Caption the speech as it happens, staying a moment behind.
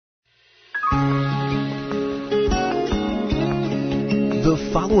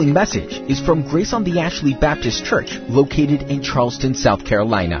The following message is from Grace on the Ashley Baptist Church, located in Charleston, South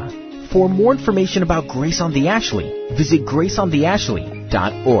Carolina. For more information about Grace on the Ashley, visit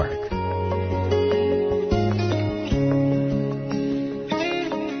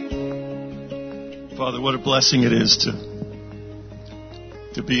graceontheashley.org. Father, what a blessing it is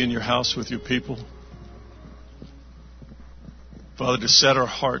to be in your house with your people. Father, to set our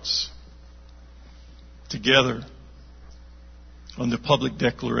hearts together on the public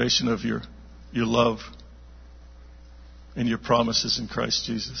declaration of your love and your promises in Christ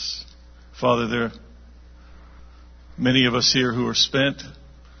Jesus. Father, there are many of us here who are spent.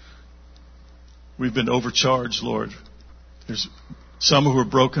 We've been overcharged, Lord. There's some who are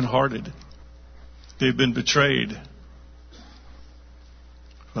brokenhearted. They've been betrayed.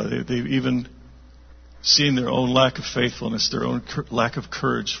 They've even seen their own lack of faithfulness, their own lack of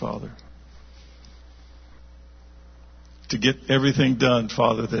courage, Father, to get everything done,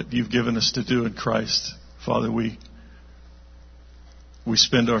 Father, that you've given us to do in Christ. Father, we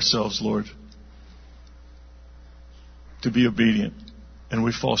spend ourselves, Lord, to be obedient, and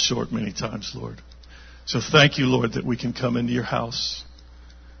we fall short many times, Lord. So thank you, Lord, that we can come into your house.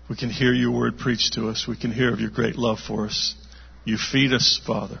 We can hear your word preached to us. We can hear of your great love for us. You feed us,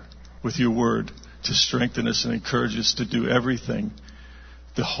 Father, with your word to strengthen us and encourage us to do everything,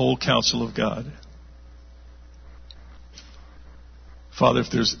 the whole counsel of God. Father,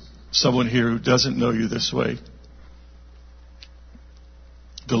 if there's someone here who doesn't know you this way,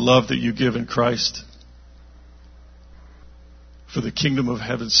 the love that you give in Christ for the kingdom of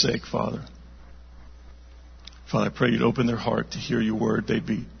heaven's sake, Father, I pray you'd open their heart to hear your word. They'd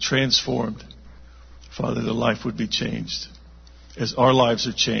be transformed. Father, their life would be changed. As our lives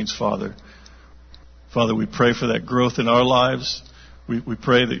are changed, Father, we pray for that growth in our lives. We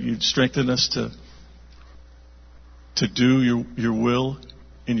pray that you'd strengthen us to do your will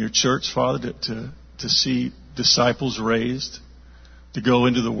in your church, Father, to see disciples raised, to go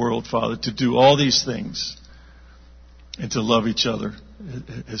into the world, Father, to do all these things and to love each other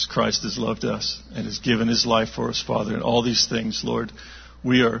as Christ has loved us and has given his life for us, Father. And all these things, Lord,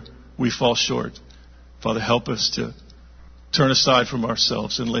 we fall short. Father, help us to turn aside from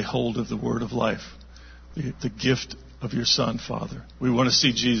ourselves and lay hold of the word of life, the gift of your Son, Father. We want to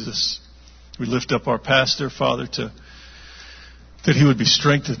see Jesus. We lift up our pastor, Father, that he would be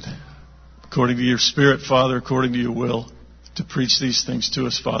strengthened according to your Spirit, Father, according to your will, to preach these things to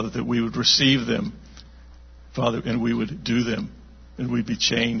us, Father, that we would receive them, Father, and we would do them, and we'd be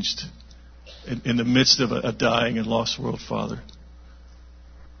changed in the midst of a dying and lost world, Father.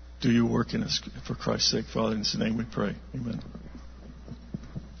 Do your work in us for Christ's sake, Father. In his name we pray. Amen.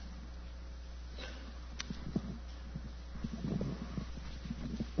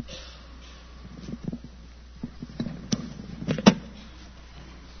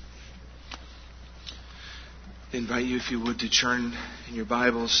 I invite you, if you would, to turn in your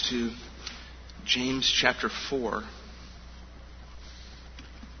Bibles to James chapter 4.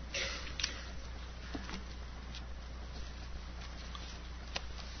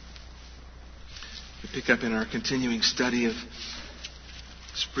 We pick up in our continuing study of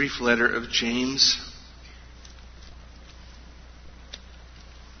this brief letter of James.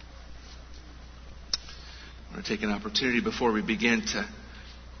 I want to take an opportunity before we begin to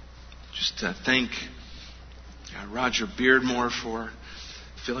just thank Roger Beardmore for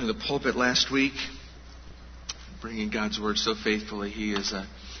filling the pulpit last week, bringing God's Word so faithfully. He is a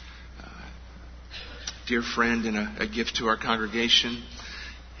dear friend and a gift to our congregation,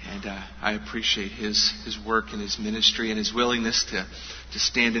 and I appreciate his work and his ministry and his willingness to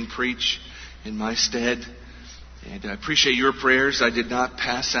stand and preach in my stead. And I appreciate your prayers. I did not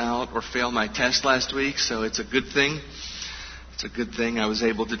pass out or fail my test last week, so it's a good thing. It's a good thing I was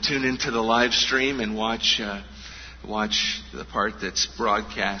able to tune into the live stream and watch the part that's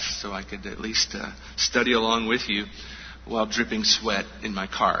broadcast, so I could at least study along with you while dripping sweat in my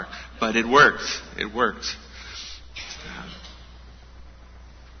car. But it worked. It worked.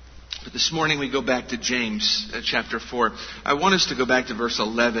 But this morning we go back to James chapter 4. I want us to go back to verse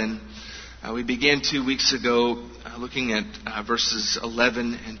 11. We began 2 weeks ago looking at verses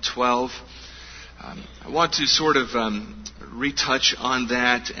 11 and 12. I want to sort of retouch on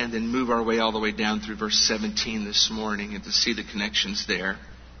that and then move our way all the way down through verse 17 this morning and to see the connections there.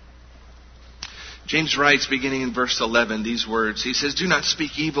 James writes, beginning in verse 11, these words. He says, "Do not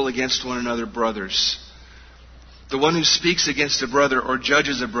speak evil against one another, brothers. The one who speaks against a brother or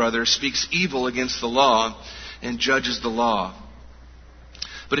judges a brother speaks evil against the law and judges the law.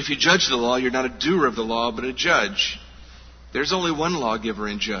 But if you judge the law, you're not a doer of the law, but a judge. There's only one lawgiver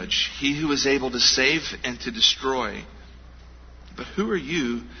and judge, he who is able to save and to destroy. But who are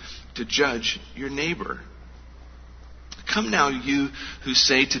you to judge your neighbor? Come now, you who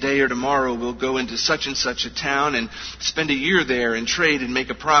say today or tomorrow we'll go into such and such a town and spend a year there and trade and make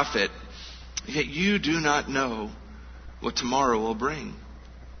a profit. Yet you do not know what tomorrow will bring.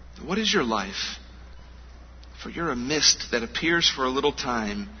 What is your life? For you're a mist that appears for a little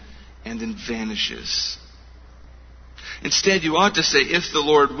time and then vanishes. Instead, you ought to say, if the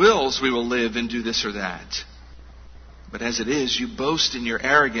Lord wills, we will live and do this or that. But as it is, you boast in your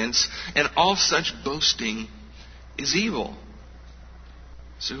arrogance, and all such boasting is evil.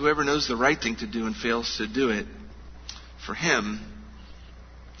 So whoever knows the right thing to do and fails to do it, for him,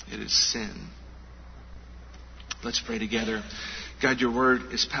 it is sin. Let's pray together. God, your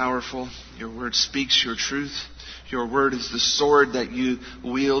word is powerful. Your word speaks your truth. Your word is the sword that you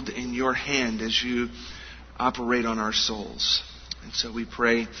wield in your hand as you operate on our souls. And so we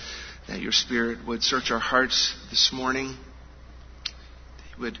pray that your Spirit would search our hearts this morning.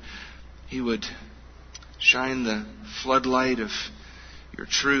 He would shine the floodlight of your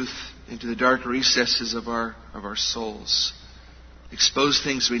truth into the dark recesses of our souls. Expose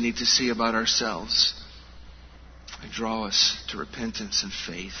things we need to see about ourselves. And draw us to repentance and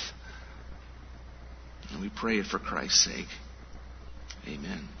faith. And we pray it for Christ's sake.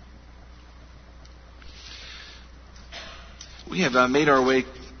 Amen. We have made our way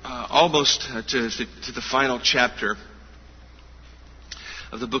almost to the final chapter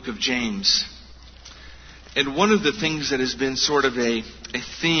of the book of James. And one of the things that has been sort of a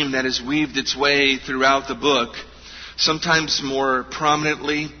theme that has weaved its way throughout the book, sometimes more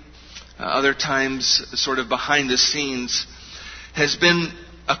prominently, other times sort of behind the scenes, has been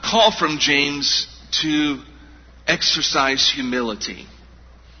a call from James to exercise humility.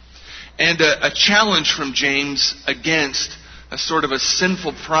 And a challenge from James against a sort of a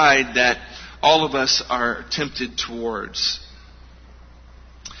sinful pride that all of us are tempted towards.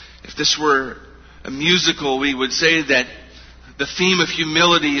 If this were a musical, we would say that the theme of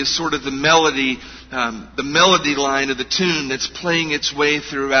humility is sort of the melody line of the tune that's playing its way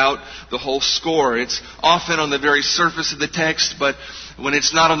throughout the whole score. It's often on the very surface of the text, but when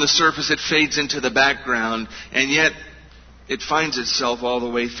it's not on the surface, it fades into the background, and yet it finds itself all the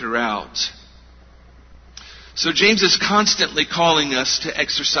way throughout. So James is constantly calling us to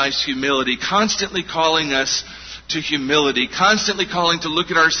exercise humility, constantly calling us to humility, constantly calling to look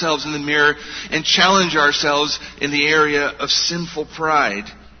at ourselves in the mirror and challenge ourselves in the area of sinful pride.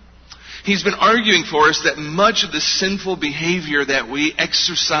 He's been arguing for us that much of the sinful behavior that we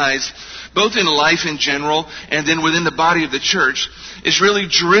exercise, both in life in general and then within the body of the church, is really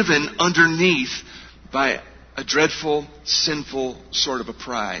driven underneath by a dreadful, sinful sort of a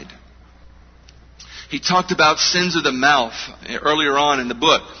pride. He talked about sins of the mouth earlier on in the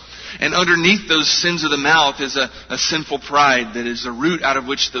book. And underneath those sins of the mouth is a sinful pride that is the root out of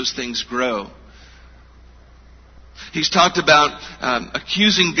which those things grow. He's talked about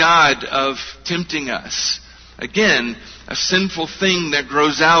accusing God of tempting us. Again, a sinful thing that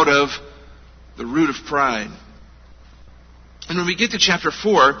grows out of the root of pride. And when we get to chapter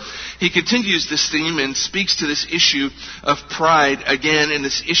 4, he continues this theme and speaks to this issue of pride again and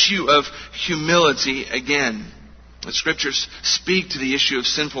this issue of humility again. The Scriptures speak to the issue of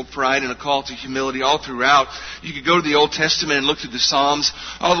sinful pride and a call to humility all throughout. You could go to the Old Testament and look through the Psalms,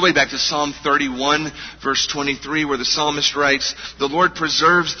 all the way back to Psalm 31, verse 23, where the psalmist writes, "The Lord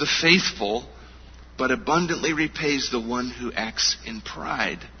preserves the faithful, but abundantly repays the one who acts in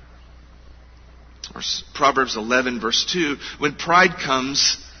pride." Or Proverbs 11, verse 2, "When pride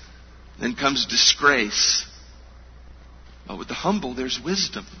comes, then comes disgrace. But with the humble, there's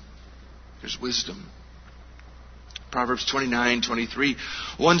wisdom." There's wisdom. Proverbs 29:23,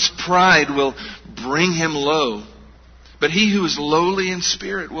 "One's pride will bring him low, but he who is lowly in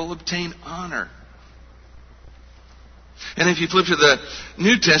spirit will obtain honor." And if you flip to the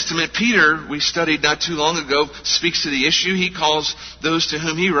New Testament, Peter, we studied not too long ago, speaks to the issue. He calls those to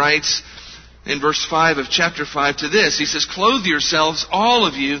whom he writes in verse 5 of chapter 5 to this. He says, "Clothe yourselves, all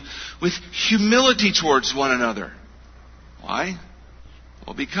of you, with humility towards one another." Why?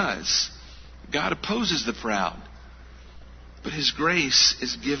 Well, because God opposes the proud, but His grace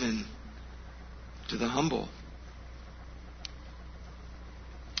is given to the humble.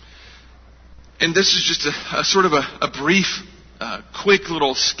 And this is just a sort of a brief, quick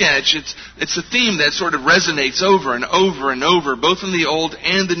little sketch. It's a theme that sort of resonates over and over and over, both in the Old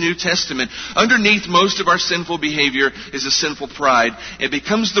and the New Testament. Underneath most of our sinful behavior is a sinful pride. It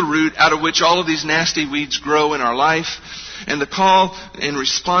becomes the root out of which all of these nasty weeds grow in our life. And the call in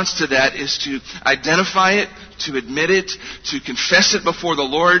response to that is to identify it, to admit it, to confess it before the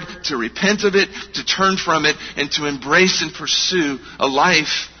Lord, to repent of it, to turn from it, and to embrace and pursue a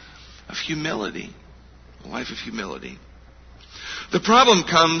life of humility. A life of humility. The problem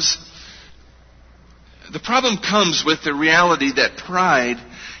comes with the reality that pride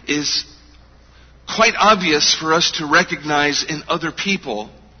is quite obvious for us to recognize in other people,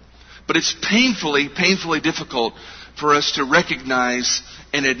 but it's painfully difficult for us to recognize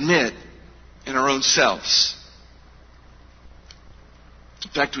and admit in our own selves.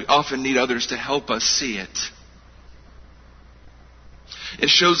 In fact, we often need others to help us see it. It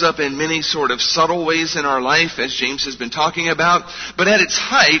shows up in many sort of subtle ways in our life, as James has been talking about. But at its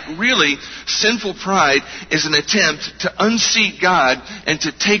height, really, sinful pride is an attempt to unseat God and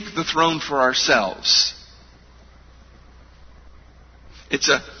to take the throne for ourselves. It's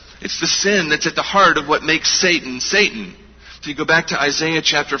the sin that's at the heart of what makes Satan, Satan. If you go back to Isaiah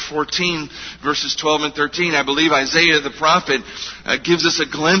chapter 14, verses 12 and 13, I believe Isaiah the prophet gives us a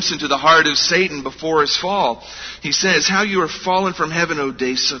glimpse into the heart of Satan before his fall. He says, "How you are fallen from heaven, O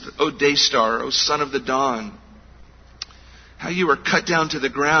day star, O son of the dawn. How you are cut down to the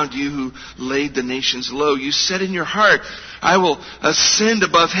ground, you who laid the nations low. You said in your heart, I will ascend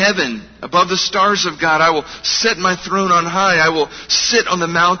above heaven, above the stars of God. I will set my throne on high. I will sit on the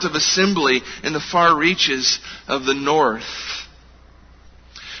mount of assembly in the far reaches of the north."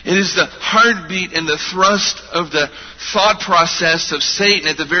 It is the heartbeat and the thrust of the thought process of Satan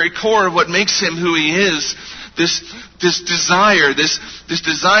at the very core of what makes him who he is. This desire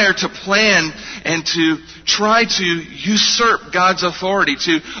to plan and to try to usurp God's authority,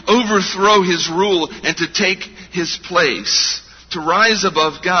 to overthrow His rule and to take His place, to rise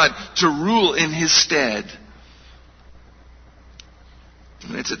above God, to rule in His stead.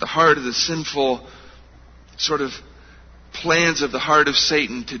 And it's at the heart of the sinful sort of plans of the heart of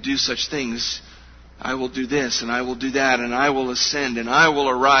Satan to do such things. I will do this, and I will do that, and I will ascend, and I will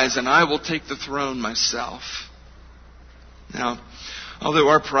arise, and I will take the throne myself. Now, although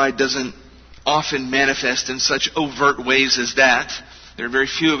our pride doesn't often manifest in such overt ways as that, there are very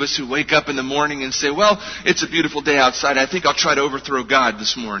few of us who wake up in the morning and say, well, it's a beautiful day outside. I think I'll try to overthrow God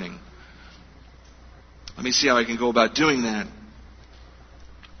this morning. Let me see how I can go about doing that.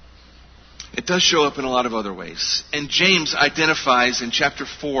 It does show up in a lot of other ways. And James identifies in chapter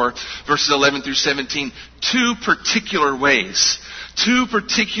 4, verses 11 through 17, two particular ways. Two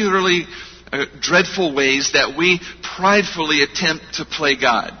particularly dreadful ways that we pridefully attempt to play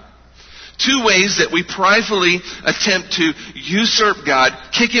God. Two ways that we pridefully attempt to usurp God,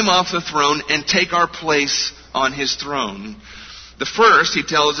 kick Him off the throne, and take our place on His throne. The first, he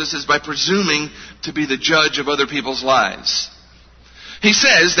tells us, is by presuming to be the judge of other people's lives. He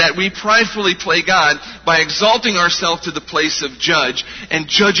says that we pridefully play God by exalting ourselves to the place of judge and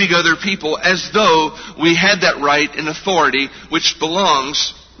judging other people as though we had that right and authority which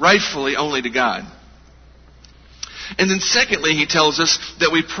belongs rightfully only to God. And then secondly, he tells us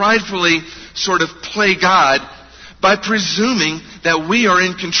that we pridefully sort of play God by presuming that we are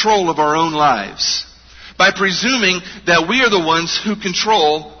in control of our own lives. By presuming that we are the ones who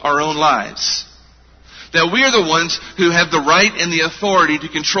control our own lives. That we are the ones who have the right and the authority to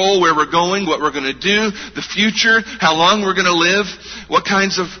control where we're going, what we're going to do, the future, how long we're going to live, what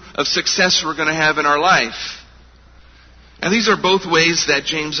kinds of success we're going to have in our life. And these are both ways that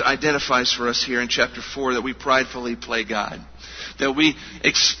James identifies for us here in chapter 4 that we pridefully play God. That we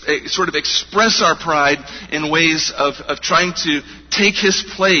sort of express our pride in ways of trying to take His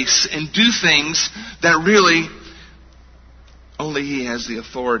place and do things that really only He has the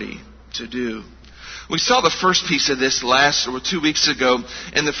authority to do. We saw the first piece of this 2 weeks ago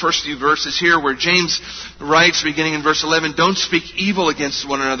in the first few verses here where James writes, beginning in verse 11, "Don't speak evil against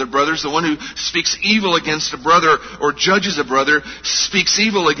one another, brothers. The one who speaks evil against a brother or judges a brother speaks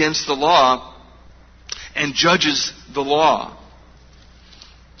evil against the law and judges the law."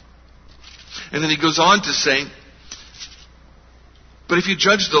 And then he goes on to say, "But if you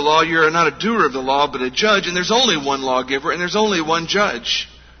judge the law, you're not a doer of the law, but a judge. And there's only one lawgiver, and there's only one judge.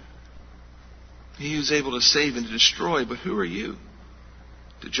 He who's able to save and to destroy, but who are you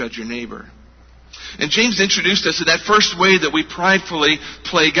to judge your neighbor?" And James introduced us to that first way that we pridefully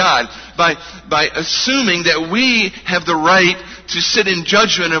play God, by assuming that we have the right to sit in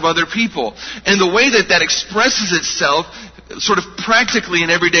judgment of other people. And the way that expresses itself sort of practically in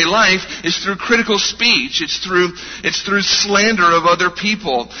everyday life is through critical speech. It's through slander of other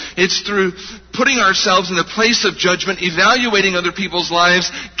people. It's through putting ourselves in the place of judgment, evaluating other people's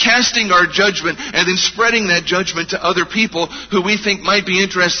lives, casting our judgment, and then spreading that judgment to other people who we think might be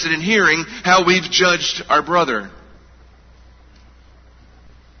interested in hearing how we've judged our brother.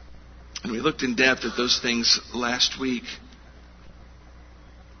 And we looked in depth at those things last week.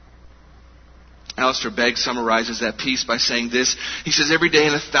 Alistair Begg summarizes that piece by saying this. He says, every day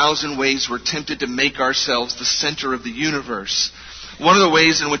in 1,000 ways we're tempted to make ourselves the center of the universe. One of the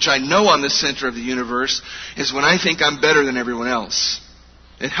ways in which I know I'm the center of the universe is when I think I'm better than everyone else.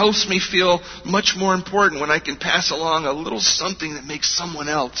 It helps me feel much more important when I can pass along a little something that makes someone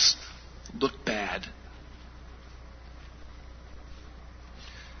else look bad.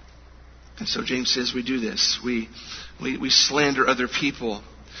 And so James says we do this. We slander other people.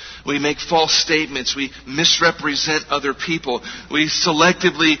 We make false statements. We misrepresent other people. We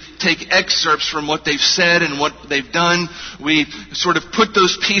selectively take excerpts from what they've said and what they've done. We sort of put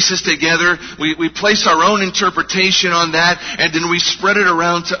those pieces together. We place our own interpretation on that, and then we spread it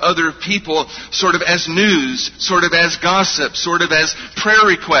around to other people sort of as news, sort of as gossip, sort of as prayer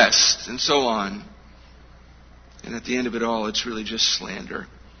requests, and so on. And at the end of it all, it's really just slander.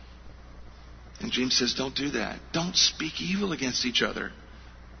 And James says, don't do that. Don't speak evil against each other.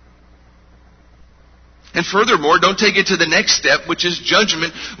 And furthermore, don't take it to the next step, which is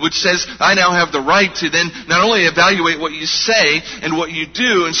judgment, which says, I now have the right to then not only evaluate what you say and what you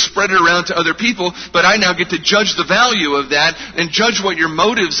do and spread it around to other people, but I now get to judge the value of that and judge what your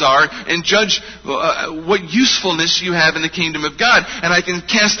motives are and judge what usefulness you have in the kingdom of God. And I can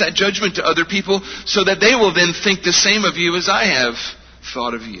cast that judgment to other people so that they will then think the same of you as I have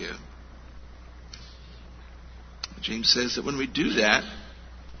thought of you. James says that when we do that,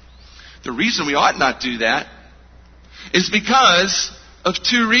 the reason we ought not do that is because of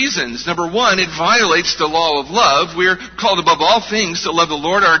two reasons. Number one, it violates the law of love. We're called above all things to love the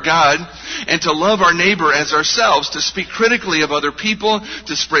Lord our God and to love our neighbor as ourselves, to speak critically of other people,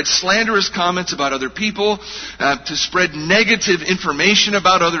 to spread slanderous comments about other people, to spread negative information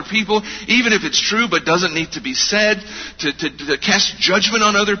about other people, even if it's true but doesn't need to be said, to cast judgment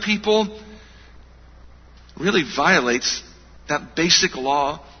on other people, really violates that basic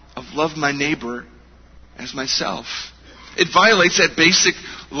law of love my neighbor as myself. It violates that basic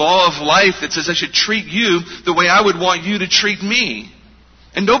law of life that says I should treat you the way I would want you to treat me.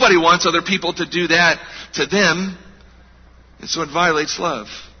 And nobody wants other people to do that to them. And so it violates love.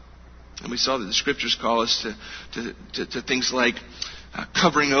 And we saw that the Scriptures call us to things like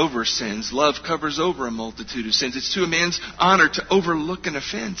covering over sins. Love covers over a multitude of sins. It's to a man's honor to overlook an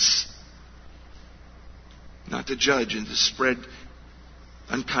offense, not to judge and to spread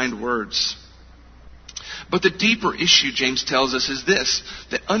unkind words. But the deeper issue, James tells us, is this,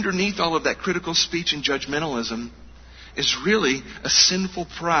 that underneath all of that critical speech and judgmentalism is really a sinful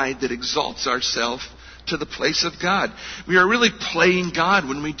pride that exalts ourselves to the place of God. We are really playing God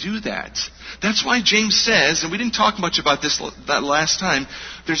when we do that. That's why James says, and we didn't talk much about that last time,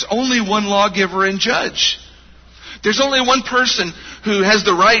 there's only one lawgiver and judge. There's only one person who has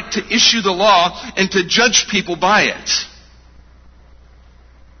the right to issue the law and to judge people by it.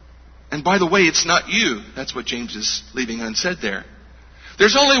 And by the way, it's not you. That's what James is leaving unsaid there.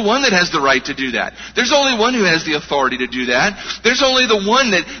 There's only one that has the right to do that. There's only one who has the authority to do that. There's only the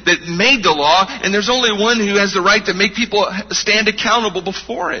one that made the law, and there's only one who has the right to make people stand accountable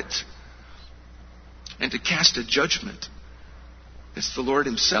before it and to cast a judgment. It's the Lord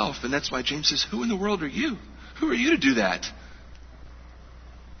Himself, and that's why James says, who in the world are you? Who are you to do that?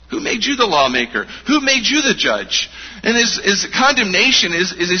 Who made you the lawmaker? Who made you the judge? And his condemnation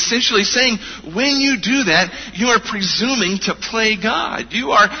is essentially saying, when you do that, you are presuming to play God.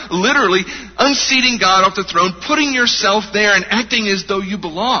 You are literally unseating God off the throne, putting yourself there and acting as though you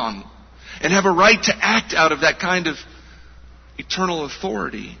belong and have a right to act out of that kind of eternal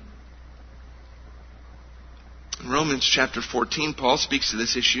authority. In Romans chapter 14, Paul speaks to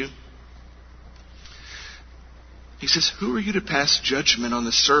this issue. He says, who are you to pass judgment on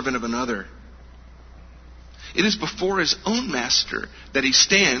the servant of another? It is before his own master that he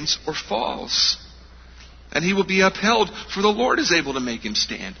stands or falls. And he will be upheld, for the Lord is able to make him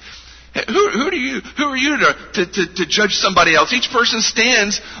stand. Who are you to judge somebody else? Each person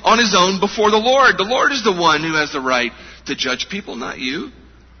stands on his own before the Lord. The Lord is the one who has the right to judge people, not you.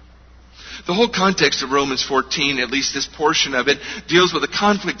 The whole context of Romans 14, at least this portion of it, deals with a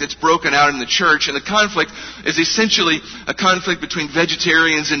conflict that's broken out in the church. And the conflict is essentially a conflict between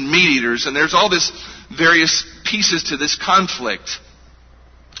vegetarians and meat eaters. And there's all this various pieces to this conflict.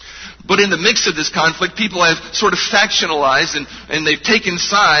 But in the mix of this conflict, people have sort of factionalized and they've taken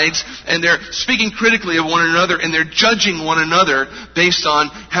sides and they're speaking critically of one another and they're judging one another based on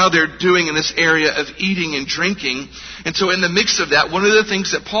how they're doing in this area of eating and drinking. And so in the mix of that, one of the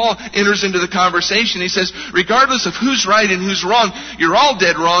things that Paul enters into the conversation, he says, regardless of who's right and who's wrong, you're all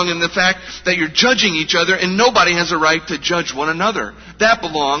dead wrong in the fact that you're judging each other and nobody has a right to judge one another. That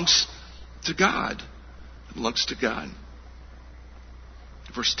belongs to God. It belongs to God.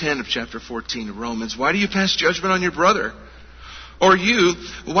 Verse 10 of chapter 14 of Romans. Why do you pass judgment on your brother? Or you,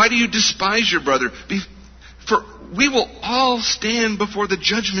 why do you despise your brother? For we will all stand before the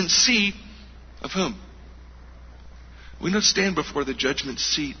judgment seat of whom? We don't stand before the judgment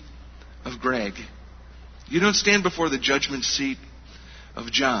seat of Greg. You don't stand before the judgment seat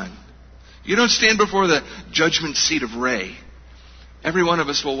of John. You don't stand before the judgment seat of Ray. Every one of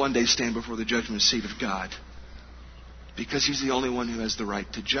us will one day stand before the judgment seat of God. Because He's the only one who has the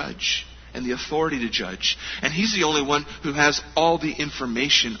right to judge and the authority to judge. And He's the only one who has all the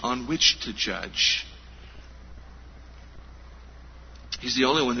information on which to judge. He's the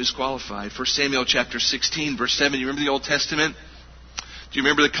only one who's qualified. 1 Samuel chapter 16, verse 7. You remember the Old Testament? Do you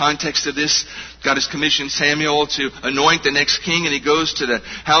remember the context of this? God has commissioned Samuel to anoint the next king, and he goes to the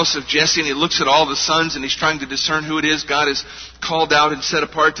house of Jesse, and he looks at all the sons, and he's trying to discern who it is God has called out and set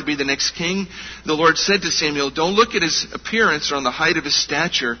apart to be the next king. The Lord said to Samuel, don't look at his appearance or on the height of his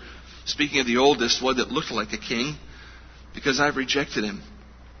stature, speaking of the oldest, one that looked like a king, because I've rejected him.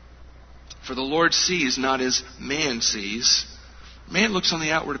 For the Lord sees not as man sees. Man looks on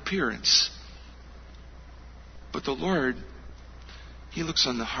the outward appearance. But the Lord, He looks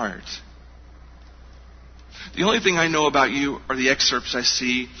on the heart. The only thing I know about you are the excerpts I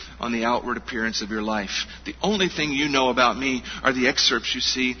see on the outward appearance of your life. The only thing you know about me are the excerpts you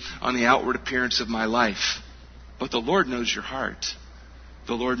see on the outward appearance of my life. But the Lord knows your heart.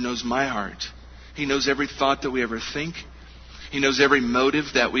 The Lord knows my heart. He knows every thought that we ever think. He knows every motive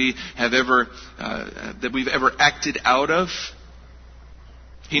that we have ever that we've ever acted out of.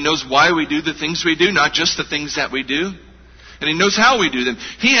 He knows why we do the things we do, not just the things that we do. And He knows how we do them.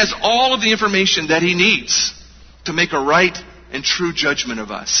 He has all of the information that He needs to make a right and true judgment of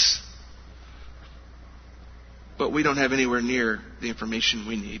us. But we don't have anywhere near the information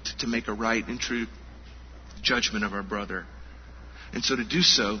we need to make a right and true judgment of our brother. And so to do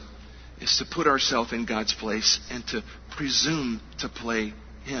so is to put ourselves in God's place and to presume to play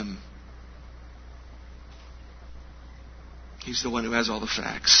Him. He's the one who has all the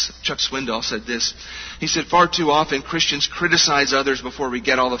facts. Chuck Swindoll said this. He said, far too often Christians criticize others before we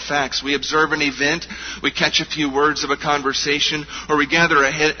get all the facts. We observe an event, we catch a few words of a conversation, or we gather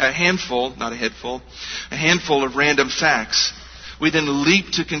a handful of random facts. We then leap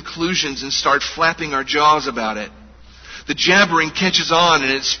to conclusions and start flapping our jaws about it. The jabbering catches on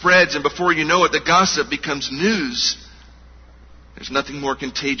and it spreads, and before you know it, the gossip becomes news. There's nothing more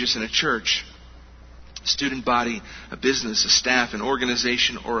contagious in a church, a student body, a business, a staff, an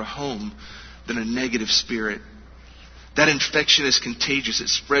organization, or a home than a negative spirit. That infection is contagious. It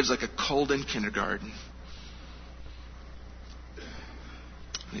spreads like a cold in kindergarten.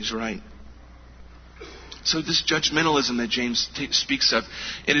 He's right. So this judgmentalism that James speaks of,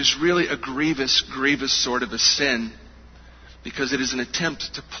 it is really a grievous, grievous sort of a sin, because it is an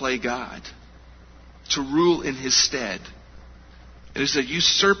attempt to play God, to rule in His stead. It is a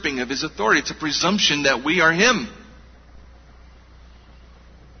usurping of His authority. It's a presumption that we are Him.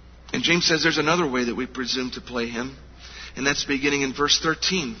 And James says there's another way that we presume to play Him, and that's beginning in verse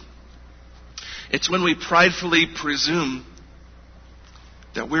 13. It's when we pridefully presume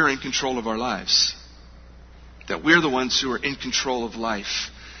that we're in control of our lives, that we're the ones who are in control of life.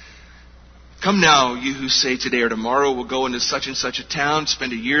 Come now, you who say today or tomorrow we'll go into such and such a town,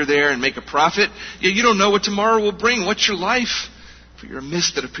 spend a year there and make a profit. Yet you don't know what tomorrow will bring. What's your life? For you're a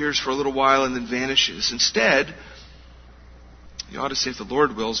mist that appears for a little while and then vanishes. Instead, you ought to say, if the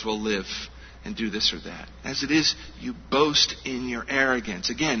Lord wills, we'll live and do this or that. As it is, you boast in your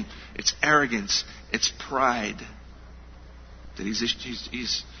arrogance. Again, it's arrogance, it's pride that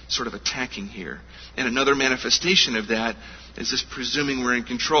he's sort of attacking here. And another manifestation of that is this presuming we're in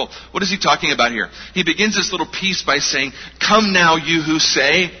control. What is he talking about here? He begins this little piece by saying, come now, you who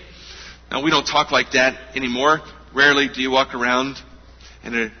say. Now, we don't talk like that anymore. Rarely do you walk around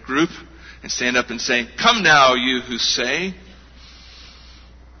in a group and stand up and say, come now, you who say.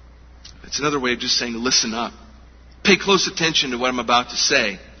 It's another way of just saying, listen up. Pay close attention to what I'm about to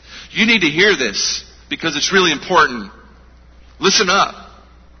say. You need to hear this because it's really important. Listen up.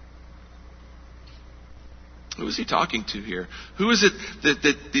 Who is he talking to here? Who is it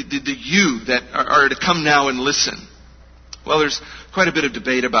the you that are to come now and listen? Well, there's quite a bit of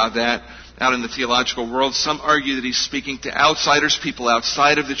debate about that out in the theological world. Some argue that he's speaking to outsiders, people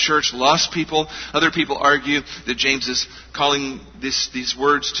outside of the church, lost people. Other people argue that James is calling these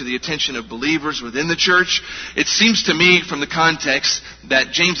words to the attention of believers within the church. It seems to me from the context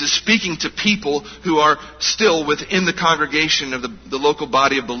that James is speaking to people who are still within the congregation of the local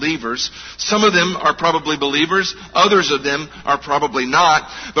body of believers. Some of them are probably believers. Others of them are probably not.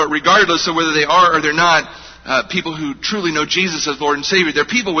 But regardless of whether they are or they're not, people who truly know Jesus as Lord and Savior, they're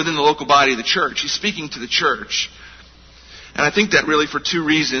people within the local body of the church. He's speaking to the church. And I think that really for two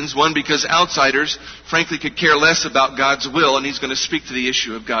reasons. One, because outsiders, frankly, could care less about God's will, and he's going to speak to the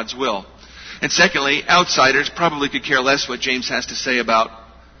issue of God's will. And secondly, outsiders probably could care less what James has to say about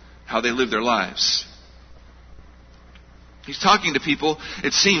how they live their lives. He's talking to people,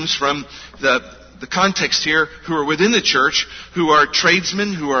 it seems, from the context here, who are within the church, who are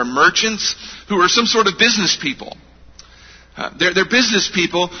tradesmen, who are merchants, who are some sort of business people. They're business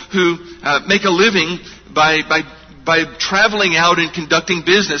people who make a living by traveling out and conducting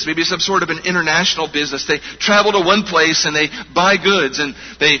business, maybe some sort of an international business. They travel to one place and they buy goods and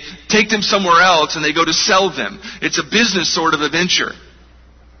they take them somewhere else and they go to sell them. It's a business sort of a venture.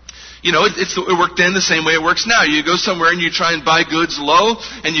 You know, it worked then the same way it works now. You go somewhere and you try and buy goods low,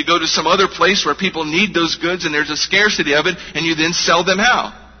 and you go to some other place where people need those goods and there's a scarcity of it, and you then sell them how?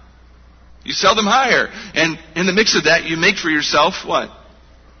 You sell them higher. And in the mix of that, you make for yourself what?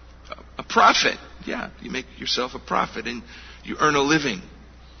 A profit. Yeah, you make yourself a profit and you earn a living.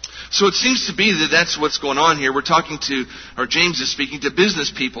 So it seems to be that that's what's going on here. We're talking to, or James is speaking to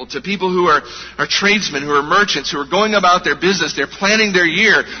business people, to people who are tradesmen, who are merchants, who are going about their business. They're planning their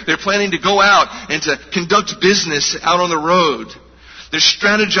year. They're planning to go out and to conduct business out on the road. They're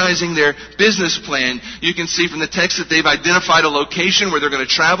strategizing their business plan. You can see from the text that they've identified a location where they're going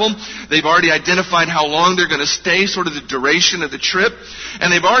to travel. They've already identified how long they're going to stay, sort of the duration of the trip.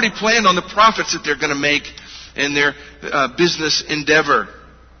 And they've already planned on the profits that they're going to make in their business endeavor.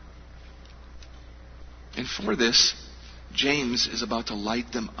 And for this, James is about to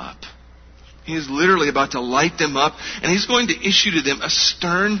light them up. He is literally about to light them up, and he's going to issue to them a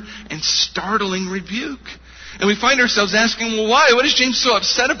stern and startling rebuke. And we find ourselves asking, well, why? What is James so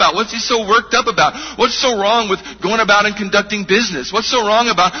upset about? What's he so worked up about? What's so wrong with going about and conducting business? What's so wrong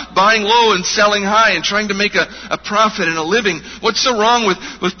about buying low and selling high and trying to make a profit and a living? What's so wrong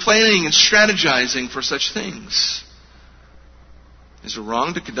with planning and strategizing for such things? Is it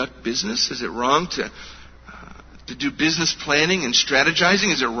wrong to conduct business? Is it wrong to do business planning and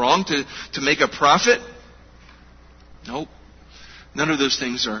strategizing? Is it wrong to make a profit? Nope. None of those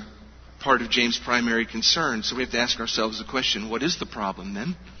things are part of James' primary concern. So we have to ask ourselves the question, what is the problem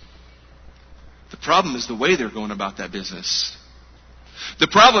then? The problem is the way they're going about that business. The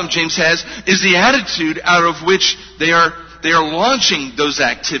problem James has is the attitude out of which they are launching those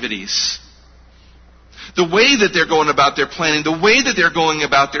activities. The way that they're going about their planning, the way that they're going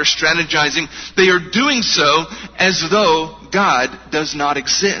about their strategizing, they are doing so as though God does not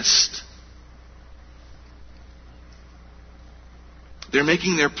exist. They're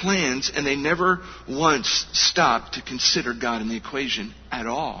making their plans and they never once stop to consider God in the equation at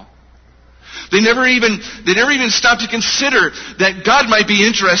all. They never even stop to consider that God might be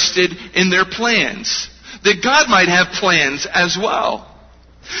interested in their plans. That God might have plans as well.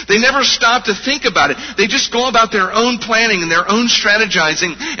 They never stop to think about it. They just go about their own planning and their own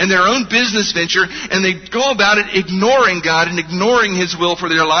strategizing and their own business venture, and they go about it ignoring God and ignoring His will for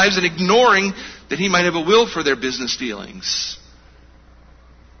their lives and ignoring that He might have a will for their business dealings.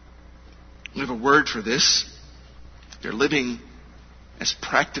 We have a word for this. They're living as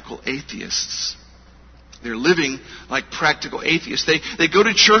practical atheists. They're living like practical atheists. They go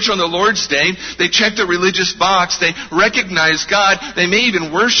to church on the Lord's Day. They check the religious box. They recognize God. They may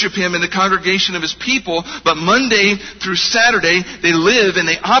even worship Him in the congregation of His people. But Monday through Saturday, they live and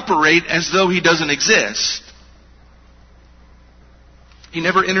they operate as though He doesn't exist. He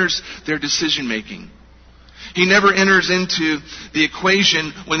never enters their decision making. He never enters into the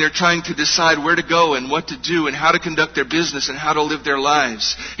equation when they're trying to decide where to go and what to do and how to conduct their business and how to live their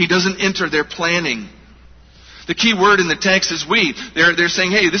lives. He doesn't enter their planning. The key word in the text is we. They're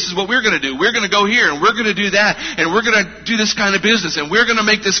saying, hey, this is what we're going to do. We're going to go here and we're going to do that and we're going to do this kind of business and we're going to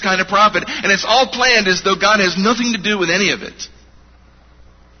make this kind of profit. And it's all planned as though God has nothing to do with any of it.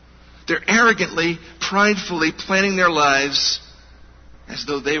 They're arrogantly, pridefully planning their lives as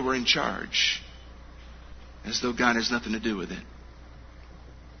though they were in charge. As though God has nothing to do with it.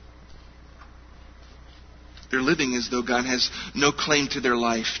 They're living as though God has no claim to their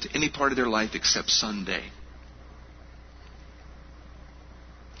life, to any part of their life except Sunday.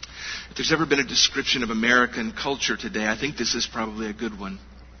 If there's ever been a description of American culture today, I think this is probably a good one.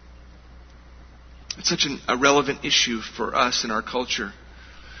 It's such a relevant issue for us in our culture.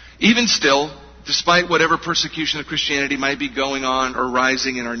 Even still, despite whatever persecution of Christianity might be going on or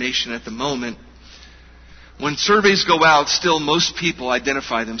rising in our nation at the moment, when surveys go out, still most people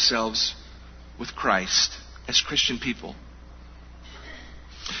identify themselves with Christ as Christian people.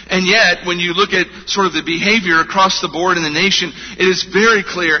 And yet, when you look at sort of the behavior across the board in the nation, it is very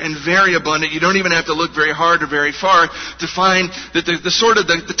clear and very abundant. You don't even have to look very hard or very far to find that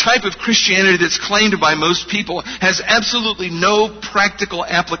the type of Christianity that's claimed by most people has absolutely no practical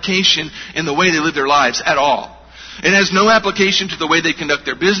application in the way they live their lives at all. It has no application to the way they conduct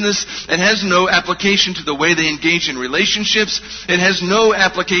their business. It has no application to the way they engage in relationships. It has no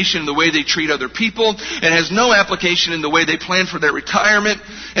application in the way they treat other people. It has no application in the way they plan for their retirement.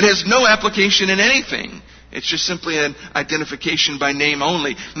 It has no application in anything. It's just simply an identification by name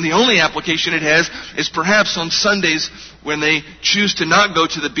only. And the only application it has is perhaps on Sundays when they choose to not go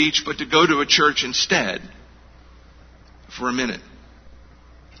to the beach but to go to a church instead for a minute.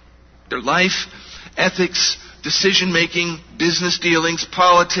 Their life, ethics, decision-making, business dealings,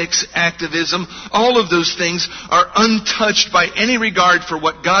 politics, activism, all of those things are untouched by any regard for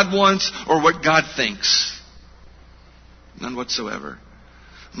what God wants or what God thinks. None whatsoever.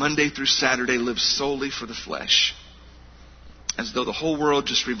 Monday through Saturday live solely for the flesh, as though the whole world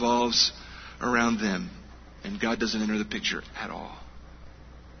just revolves around them, and God doesn't enter the picture at all.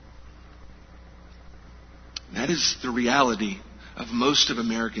 That is the reality of most of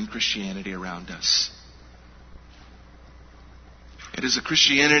American Christianity around us. It is a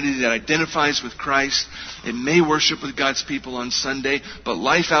Christianity that identifies with Christ. It may worship with God's people on Sunday, but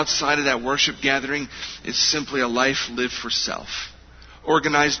life outside of that worship gathering is simply a life lived for self.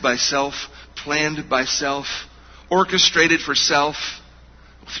 Organized by self, planned by self, orchestrated for self,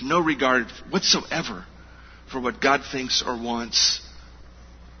 with no regard whatsoever for what God thinks or wants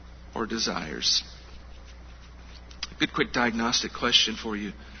or desires. A good quick diagnostic question for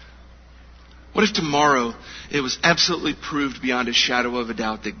you. What if tomorrow it was absolutely proved beyond a shadow of a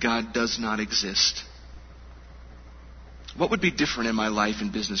doubt that God does not exist? What would be different in my life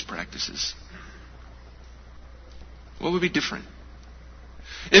and business practices? What would be different?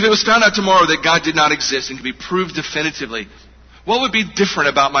 If it was found out tomorrow that God did not exist and could be proved definitively, what would be different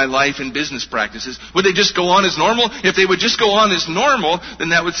about my life and business practices? Would they just go on as normal? If they would just go on as normal, then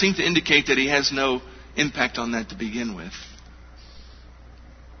that would seem to indicate that He has no impact on that to begin with.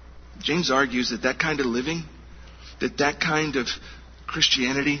 James argues that kind of living, that kind of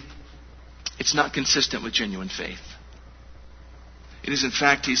Christianity, it's not consistent with genuine faith. It is, in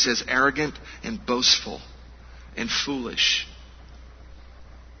fact, he says, arrogant and boastful and foolish.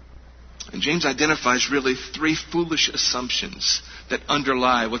 And James identifies really three foolish assumptions that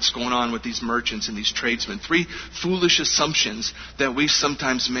underlie what's going on with these merchants and these tradesmen. Three foolish assumptions that we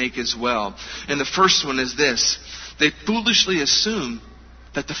sometimes make as well. And the first one is this. They foolishly assume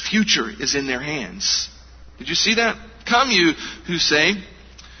that the future is in their hands. Did you see that? Come you who say,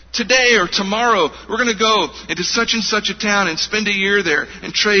 today or tomorrow we're going to go into such and such a town and spend a year there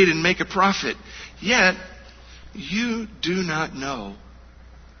and trade and make a profit. Yet you do not know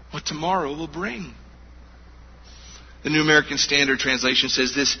what tomorrow will bring. The New American Standard Translation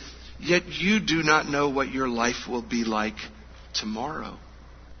says this, yet you do not know what your life will be like tomorrow.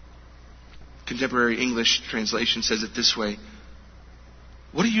 Contemporary English translation says it this way,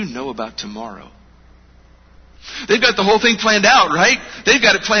 what do you know about tomorrow? They've got the whole thing planned out, right? They've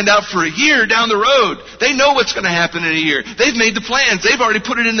got it planned out for a year down the road. They know what's going to happen in a year. They've made the plans. They've already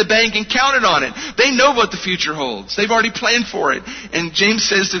put it in the bank and counted on it. They know what the future holds. They've already planned for it. And James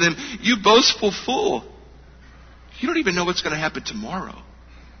says to them, you boastful fool. You don't even know what's going to happen tomorrow.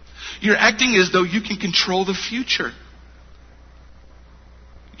 You're acting as though you can control the future.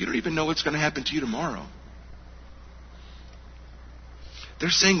 You don't even know what's going to happen to you tomorrow. They're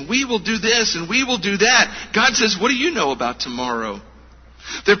saying, we will do this and we will do that. God says, what do you know about tomorrow?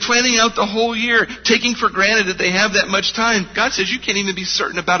 They're planning out the whole year, taking for granted that they have that much time. God says, you can't even be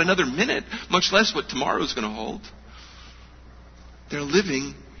certain about another minute, much less what tomorrow is going to hold. They're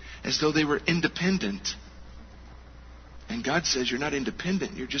living as though they were independent. And God says, you're not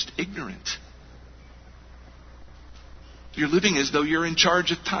independent, you're just ignorant. You're living as though you're in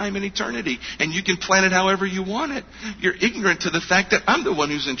charge of time and eternity, and you can plan it however you want it. You're ignorant to the fact that I'm the one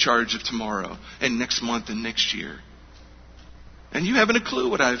who's in charge of tomorrow and next month and next year. And you haven't a clue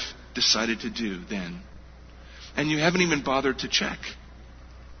what I've decided to do then. And you haven't even bothered to check.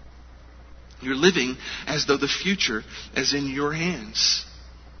 You're living as though the future is in your hands.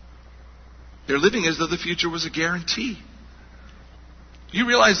 They're living as though the future was a guarantee. You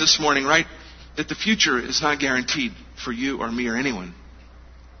realize this morning, right, that the future is not guaranteed for you or me or anyone.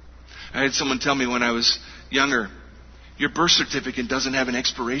 I had someone tell me when I was younger, your birth certificate doesn't have an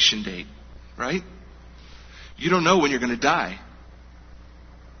expiration date, right? You don't know when you're going to die.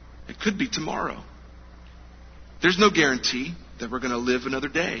 It could be tomorrow. There's no guarantee that we're going to live another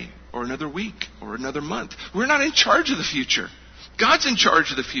day or another week or another month. We're not in charge of the future. God's in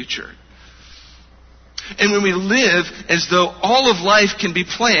charge of the future. And when we live as though all of life can be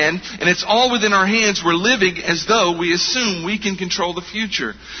planned and it's all within our hands, we're living as though we assume we can control the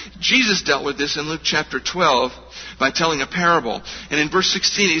future. Jesus dealt with this in Luke chapter 12 by telling a parable. And in verse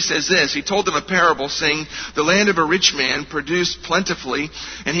 16 he says this, he told them a parable saying, the land of a rich man produced plentifully,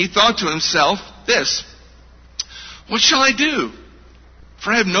 and he thought to himself this, what shall I do?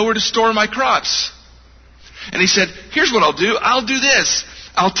 For I have nowhere to store my crops. And he said, here's what I'll do. I'll do this.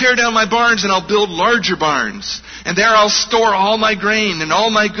 I'll tear down my barns and I'll build larger barns. And there I'll store all my grain and all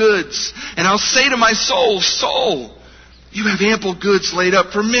my goods. And I'll say to my soul, soul, you have ample goods laid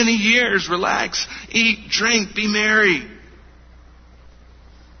up for many years. Relax, eat, drink, be merry.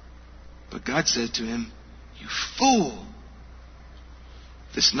 But God said to him, you fool.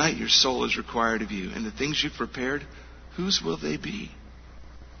 This night your soul is required of you. And the things you've prepared, whose will they be?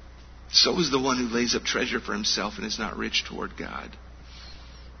 So is the one who lays up treasure for himself and is not rich toward God.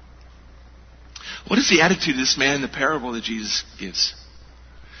 What is the attitude of this man in the parable that Jesus gives?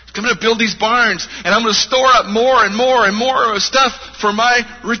 I'm going to build these barns and I'm going to store up more and more and more stuff for my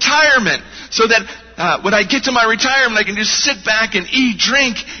retirement so that when I get to my retirement I can just sit back and eat,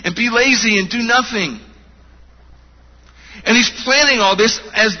 drink, and be lazy and do nothing. And he's planning all this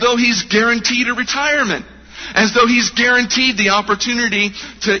as though he's guaranteed a retirement. As though he's guaranteed the opportunity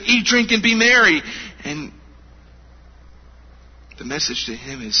to eat, drink, and be merry. And the message to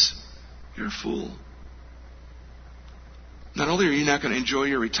him is, you're a fool. Not only are you not going to enjoy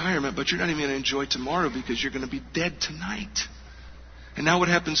your retirement, but you're not even going to enjoy tomorrow because you're going to be dead tonight. And now what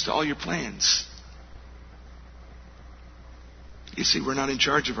happens to all your plans? You see, we're not in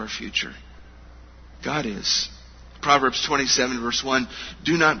charge of our future. God is. Proverbs 27 verse 1,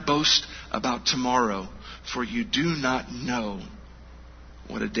 do not boast about tomorrow, for you do not know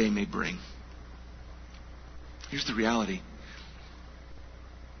what a day may bring. Here's the reality.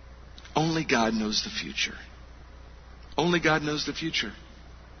 Only God knows the future. Only God knows the future.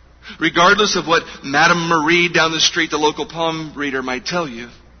 Regardless of what Madame Marie down the street, the local palm reader, might tell you,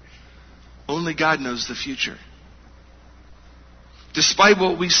 only God knows the future. Despite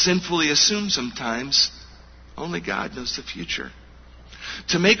what we sinfully assume sometimes, only God knows the future.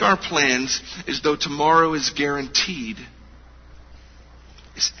 To make our plans as though tomorrow is guaranteed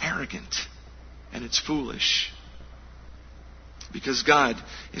is arrogant and it's foolish. Because God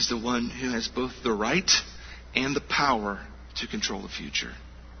is the one who has both the right and the power to control the future.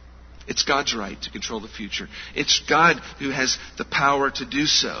 It's God's right to control the future. It's God who has the power to do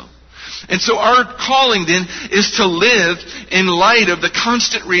so. And so our calling then is to live in light of the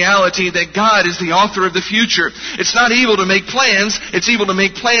constant reality that God is the author of the future. It's not evil to make plans. It's evil to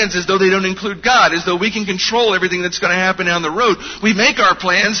make plans as though they don't include God, as though we can control everything that's going to happen down the road. We make our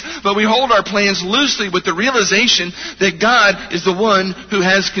plans, but we hold our plans loosely with the realization that God is the one who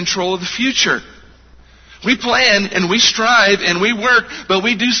has control of the future. We plan and we strive and we work, but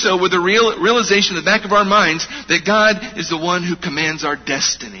we do so with the realization in the back of our minds that God is the one who commands our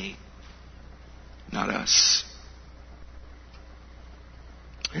destiny. Not us.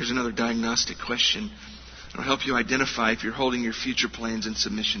 Here's another diagnostic question. It'll help you identify if you're holding your future plans in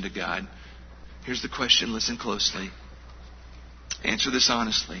submission to God. Here's the question. Listen closely. Answer this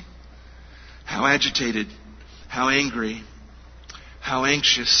honestly. How agitated, how angry, how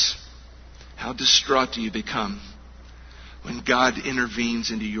anxious, how distraught do you become when God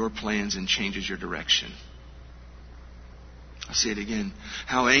intervenes into your plans and changes your direction? I'll say it again.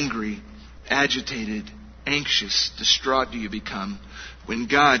 How angry, agitated, anxious, distraught do you become when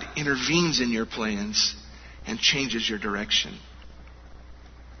God intervenes in your plans and changes your direction?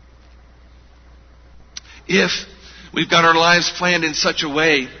 If we've got our lives planned in such a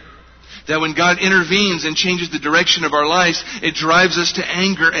way that when God intervenes and changes the direction of our lives, it drives us to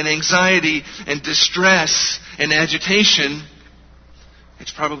anger and anxiety and distress and agitation,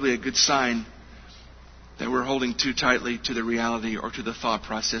 it's probably a good sign that we're holding too tightly to the reality or to the thought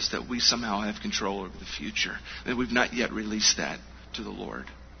process that we somehow have control over the future, that we've not yet released that to the Lord.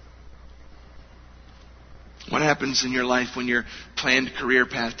 What happens in your life when your planned career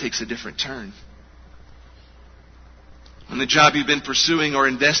path takes a different turn? When the job you've been pursuing or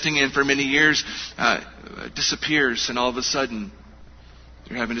investing in for many years disappears and all of a sudden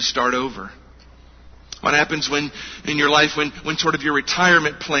you're having to start over. What happens when in your life when sort of your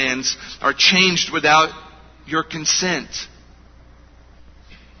retirement plans are changed without your consent?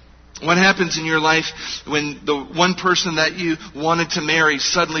 What happens in your life when the one person that you wanted to marry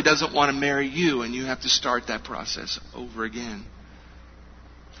suddenly doesn't want to marry you and you have to start that process over again?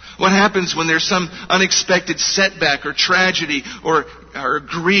 What happens when there's some unexpected setback or tragedy or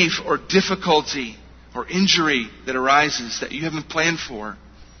grief or difficulty or injury that arises that you haven't planned for,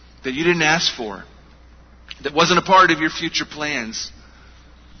 that you didn't ask for, that wasn't a part of your future plans?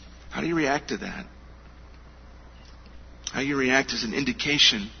 How do you react to that? How you react is an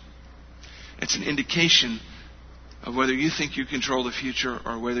indication. It's an indication of whether you think you control the future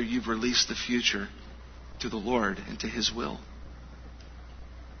or whether you've released the future to the Lord and to His will.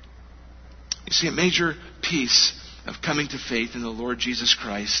 You see, a major piece of coming to faith in the Lord Jesus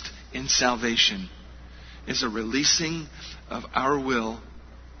Christ in salvation is a releasing of our will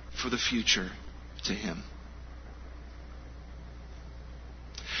for the future to Him.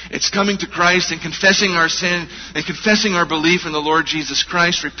 It's coming to Christ and confessing our sin and confessing our belief in the Lord Jesus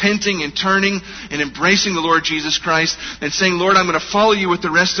Christ, repenting and turning and embracing the Lord Jesus Christ and saying, Lord, I'm going to follow you with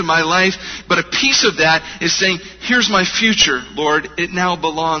the rest of my life. But a piece of that is saying, here's my future, Lord. It now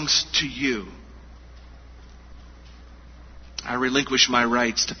belongs to you. I relinquish my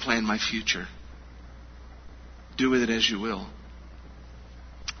rights to plan my future. Do with it as you will.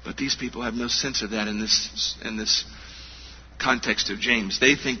 But these people have no sense of that in this context of James.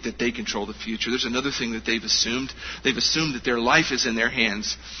 They think that they control the future. There's another thing that they've assumed. They've assumed that their life is in their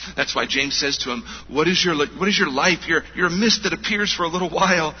hands. That's why James says to them, what is your life? You're a mist that appears for a little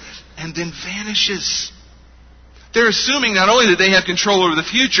while and then vanishes. They're assuming not only that they have control over the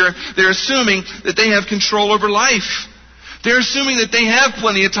future, they're assuming that they have control over life. They're assuming that they have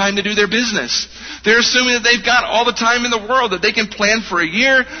plenty of time to do their business. They're assuming that they've got all the time in the world, that they can plan for a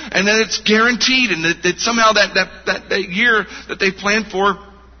year and that it's guaranteed and that somehow that year that they've planned for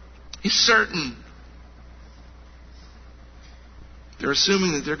is certain. They're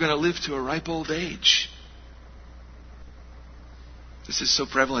assuming that they're going to live to a ripe old age. This is so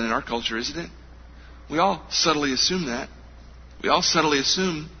prevalent in our culture, isn't it? We all subtly assume that. We all subtly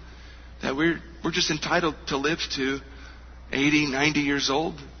assume that we're just entitled to live to 80, 90 years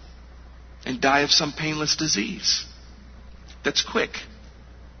old and die of some painless disease that's quick.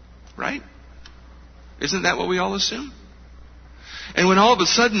 Right? Isn't that what we all assume? And when all of a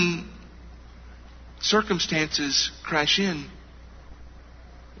sudden circumstances crash in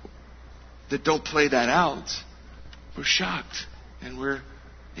that don't play that out, we're shocked and we're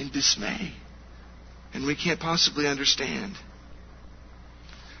in dismay. And we can't possibly understand.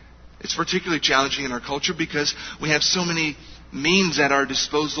 It's particularly challenging in our culture because we have so many means at our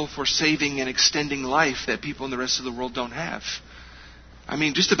disposal for saving and extending life that people in the rest of the world don't have. I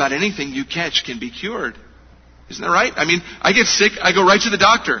mean, just about anything you catch can be cured. Isn't that right? I mean, I get sick, I go right to the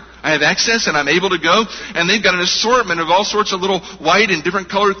doctor. I have access and I'm able to go. And they've got an assortment of all sorts of little white and different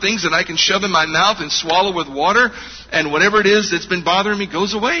colored things that I can shove in my mouth and swallow with water. And whatever it is that's been bothering me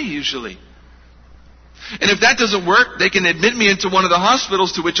goes away usually. And if that doesn't work, they can admit me into one of the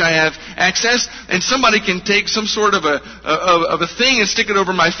hospitals to which I have access, and somebody can take some sort of a thing and stick it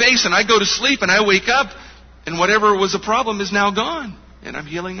over my face, and I go to sleep, and I wake up, and whatever was a problem is now gone, and I'm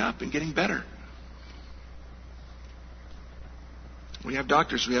healing up and getting better. We have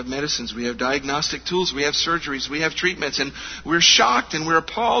doctors, we have medicines, we have diagnostic tools, we have surgeries, we have treatments, and we're shocked, and we're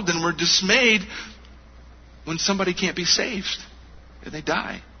appalled, and we're dismayed when somebody can't be saved, and they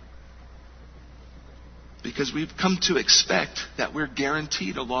die. Because we've come to expect that we're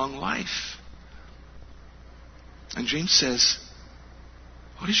guaranteed a long life. And James says,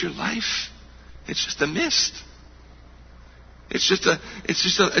 what is your life? It's just a mist.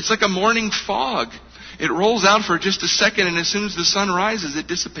 It's like a morning fog. It rolls out for just a second, and as soon as the sun rises, it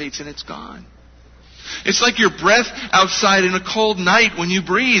dissipates and it's gone. It's like your breath outside in a cold night when you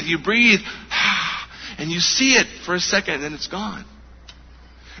breathe, and you see it for a second and then it's gone.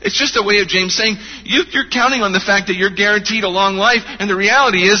 It's just a way of James saying, you're counting on the fact that you're guaranteed a long life. And the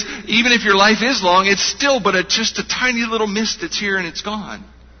reality is, even if your life is long, it's still but just a tiny little mist that's here and it's gone.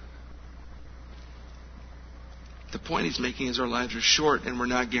 The point he's making is our lives are short and we're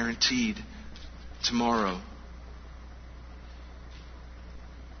not guaranteed tomorrow.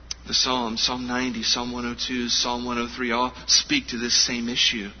 The Psalms, Psalm 90, Psalm 102, Psalm 103, all speak to this same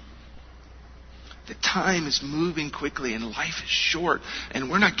issue. The time is moving quickly and life is short and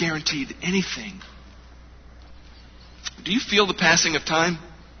we're not guaranteed anything. Do you feel the passing of time?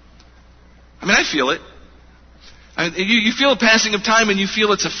 I mean, I feel it. You feel the passing of time and you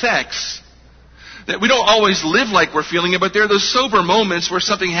feel its effects. That we don't always live like we're feeling it, but there are those sober moments where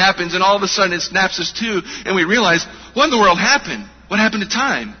something happens and all of a sudden it snaps us to, and we realize, what in the world happened? What happened to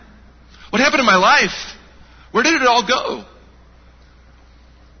time? What happened to my life? Where did it all go?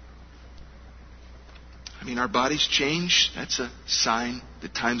 I mean, our bodies change. That's a sign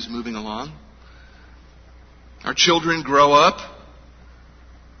that time's moving along. Our children grow up.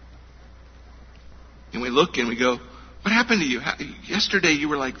 And we look and we go, what happened to you? Yesterday you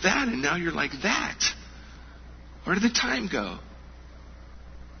were like that, and now you're like that. Where did the time go?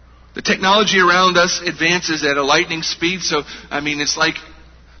 The technology around us advances at a lightning speed. So, I mean, it's like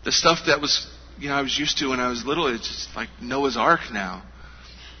the stuff that was, I was used to when I was little. It's just like Noah's Ark now.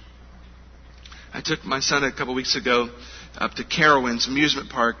 I took my son a couple weeks ago up to Carowinds amusement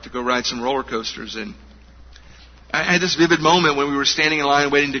park to go ride some roller coasters. And I had this vivid moment when we were standing in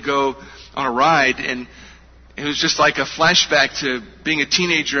line waiting to go on a ride. And it was just like a flashback to being a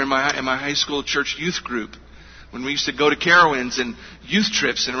teenager in my high school church youth group, when we used to go to Carowinds and youth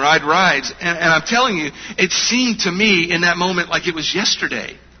trips and ride rides. And I'm telling you, it seemed to me in that moment like it was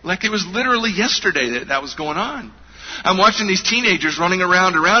yesterday. Like it was literally yesterday that was going on. I'm watching these teenagers running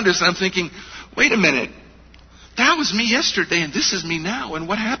around us, and I'm thinking, wait a minute. That was me yesterday, and this is me now. And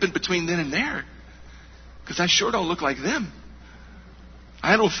what happened between then and there? Because I sure don't look like them.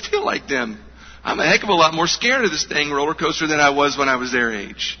 I don't feel like them. I'm a heck of a lot more scared of this dang roller coaster than I was when I was their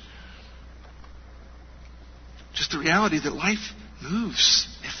age. Just the reality that life moves.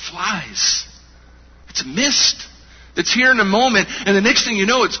 It flies. It's a mist that's here in a moment, and the next thing you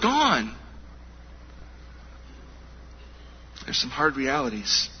know, it's gone. There's some hard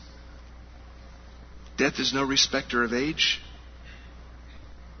realities. Death is no respecter of age.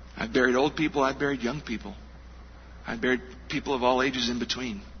 I've buried old people. I've buried young people. I've buried people of all ages in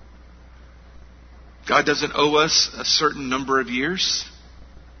between. God doesn't owe us a certain number of years.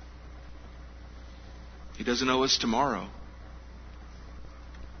 He doesn't owe us tomorrow.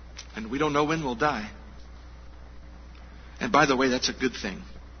 And we don't know when we'll die. And by the way, that's a good thing.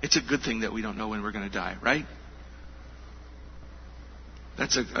 It's a good thing that we don't know when we're going to die, right?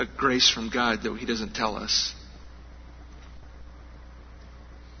 That's a grace from God that He doesn't tell us.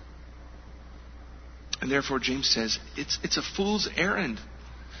 And therefore, James says, it's a fool's errand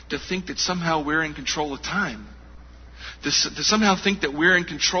to think that somehow we're in control of time. To somehow think that we're in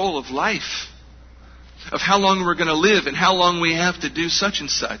control of life. Of how long we're going to live and how long we have to do such and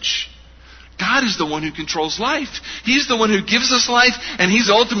such. God is the one who controls life. He's the one who gives us life, and He's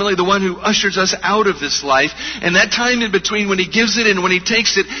ultimately the one who ushers us out of this life. And that time in between when He gives it and when He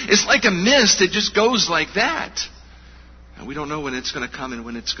takes it, it's like a mist. It just goes like that. And we don't know when it's going to come and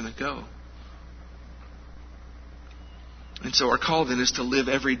when it's going to go. And so our call then is to live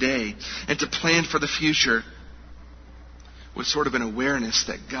every day and to plan for the future with sort of an awareness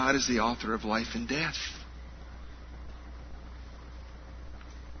that God is the author of life and death.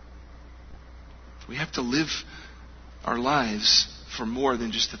 We have to live our lives for more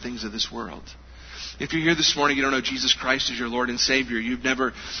than just the things of this world. If you're here this morning, you don't know Jesus Christ as your Lord and Savior. You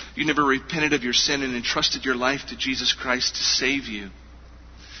never repented of your sin and entrusted your life to Jesus Christ to save you.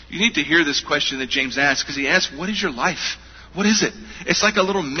 You need to hear this question that James asks, because he asks, what is your life? What is it? It's like a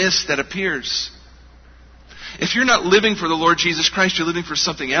little mist that appears. If you're not living for the Lord Jesus Christ, you're living for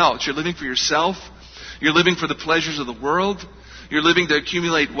something else. You're living for yourself. You're living for the pleasures of the world. You're living to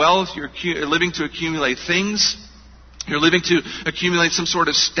accumulate wealth. You're living to accumulate things. You're living to accumulate some sort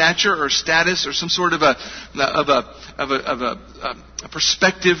of stature or status or some sort of a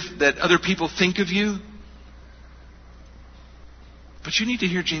perspective that other people think of you. But you need to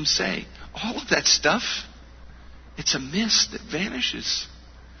hear James say, all of that stuff, it's a mist that vanishes.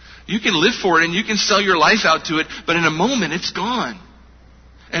 You can live for it and you can sell your life out to it, but in a moment it's gone.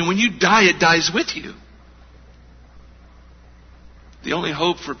 And when you die, it dies with you. The only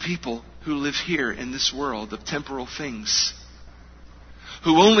hope for people who live here in this world of temporal things,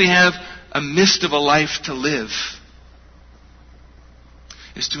 who only have a mist of a life to live,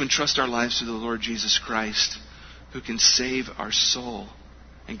 is to entrust our lives to the Lord Jesus Christ, who can save our soul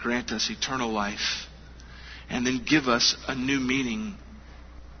and grant us eternal life, and then give us a new meaning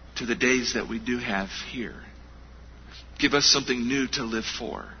to the days that we do have here. Give us something new to live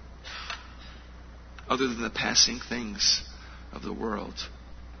for, other than the passing things of the world.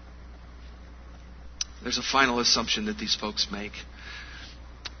 There's a final assumption that these folks make.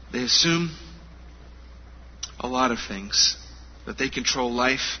 They assume a lot of things. That they control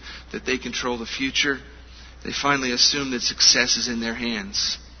life, that they control the future. They finally assume that success is in their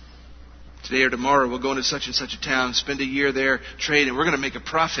hands. Today or tomorrow we'll go into such and such a town, spend a year there, trade, and we're going to make a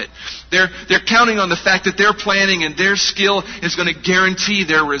profit. They're counting on the fact that their planning and their skill is going to guarantee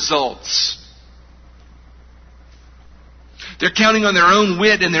their results. They're counting on their own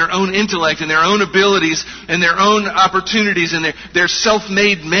wit and their own intellect and their own abilities and their own opportunities, and they're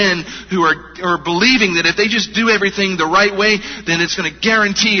self-made men who are believing that if they just do everything the right way, then it's going to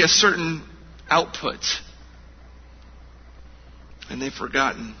guarantee a certain output. And they've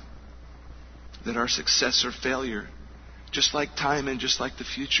forgotten that our success or failure, just like time and just like the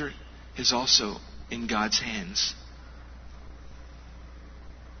future, is also in God's hands.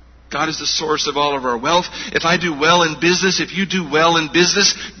 God is the source of all of our wealth. If I do well in business, if you do well in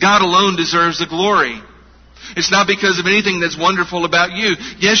business, God alone deserves the glory. It's not because of anything that's wonderful about you.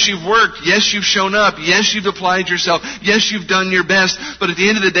 Yes, you've worked. Yes, you've shown up. Yes, you've applied yourself. Yes, you've done your best. But at the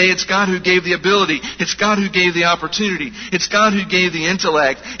end of the day, it's God who gave the ability. It's God who gave the opportunity. It's God who gave the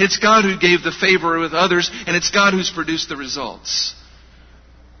intellect. It's God who gave the favor with others. And it's God who's produced the results.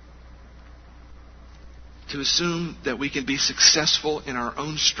 To assume that we can be successful in our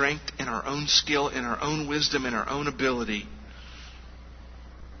own strength, in our own skill, in our own wisdom, in our own ability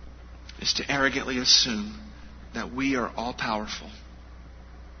is to arrogantly assume that we are all powerful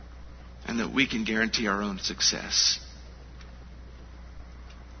and that we can guarantee our own success.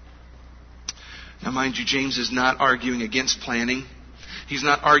 Now, mind you, James is not arguing against planning. He's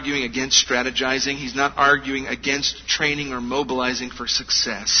not arguing against strategizing. He's not arguing against training or mobilizing for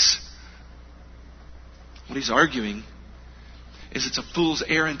success. What he's arguing is it's a fool's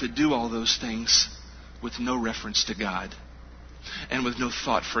errand to do all those things with no reference to God and with no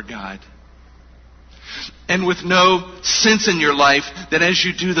thought for God and with no sense in your life that as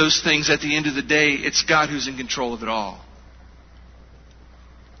you do those things, at the end of the day, it's God who's in control of it all.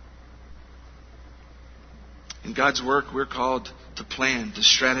 In God's work, we're called to plan, to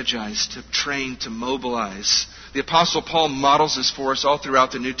strategize, to train, to mobilize. The Apostle Paul models this for us all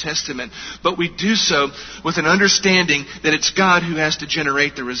throughout the New Testament. But we do so with an understanding that it's God who has to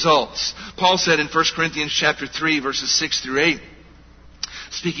generate the results. Paul said in 1 Corinthians chapter 3, verses 6 through 8,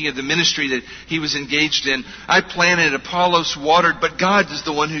 speaking of the ministry that he was engaged in, I planted, Apollos watered, but God is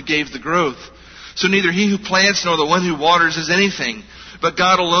the one who gave the growth. So neither he who plants nor the one who waters is anything, but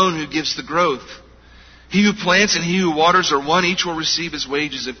God alone who gives the growth. He who plants and he who waters are one. Each will receive his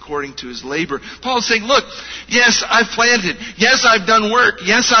wages according to his labor. Paul's saying, look, yes, I've planted. Yes, I've done work.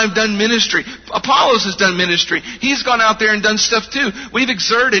 Yes, I've done ministry. Apollos has done ministry. He's gone out there and done stuff too. We've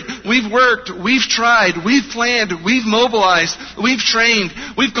exerted. We've worked. We've tried. We've planned. We've mobilized. We've trained.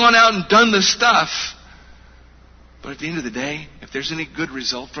 We've gone out and done the stuff. But at the end of the day, if there's any good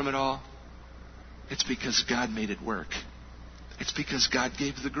result from it all, it's because God made it work. It's because God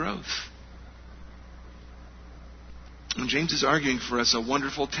gave the growth. And James is arguing for us a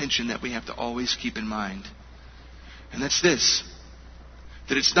wonderful tension that we have to always keep in mind. And that's this.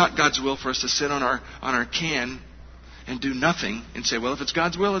 That it's not God's will for us to sit on our can and do nothing and say, well, if it's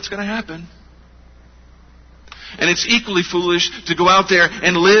God's will, it's going to happen. And it's equally foolish to go out there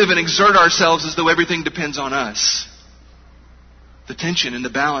and live and exert ourselves as though everything depends on us. The tension and the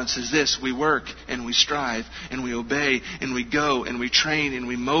balance is this. We work and we strive and we obey and we go and we train and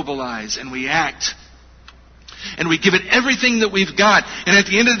we mobilize and we act. And we give it everything that we've got. And at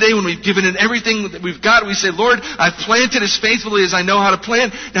the end of the day, when we've given it everything that we've got, we say, Lord, I've planted as faithfully as I know how to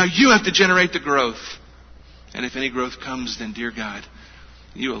plant. Now you have to generate the growth. And if any growth comes, then dear God,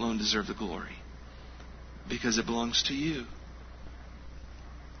 you alone deserve the glory. Because it belongs to you.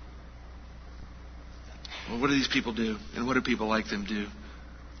 Well, what do these people do? And what do people like them do?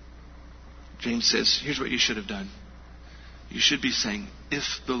 James says, here's what you should have done. You should be saying, if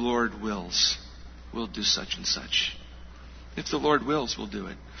the Lord wills, we'll do such and such. If the Lord wills, we'll do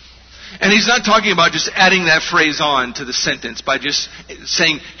it. And he's not talking about just adding that phrase on to the sentence by just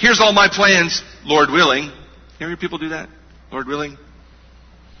saying, here's all my plans, Lord willing. You hear people do that? Lord willing.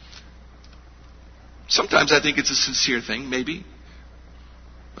 Sometimes I think it's a sincere thing, maybe.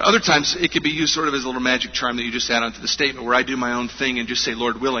 But other times it could be used sort of as a little magic charm that you just add onto the statement where I do my own thing and just say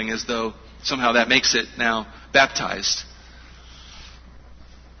Lord willing as though somehow that makes it now baptized.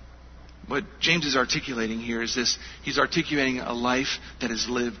 What James is articulating here is this. He's articulating a life that is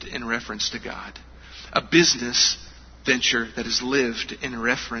lived in reference to God. A business venture that is lived in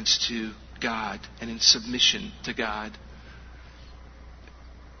reference to God and in submission to God.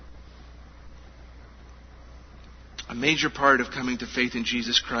 A major part of coming to faith in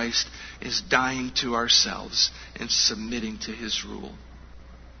Jesus Christ is dying to ourselves and submitting to His rule.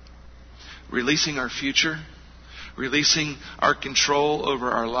 Releasing our future, releasing our control over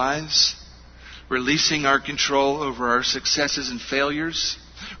our lives, releasing our control over our successes and failures,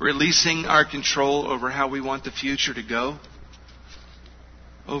 releasing our control over how we want the future to go,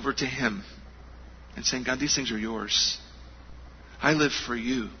 over to Him and saying, God, these things are yours. I live for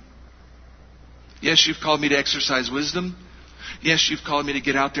you. Yes, you've called me to exercise wisdom. Yes, you've called me to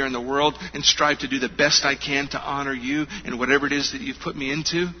get out there in the world and strive to do the best I can to honor you and whatever it is that you've put me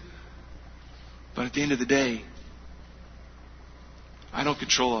into. But at the end of the day, I don't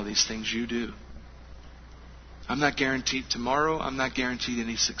control all these things. You do. I'm not guaranteed tomorrow. I'm not guaranteed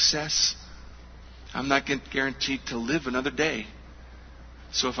any success. I'm not guaranteed to live another day.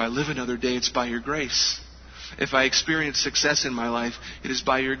 So if I live another day, it's by your grace. If I experience success in my life, it is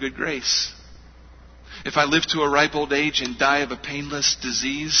by your good grace. If I live to a ripe old age and die of a painless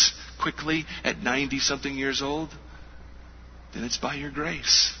disease quickly at 90-something years old, then it's by your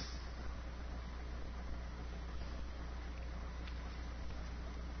grace.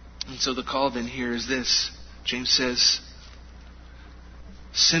 And so the call then here is this. James says,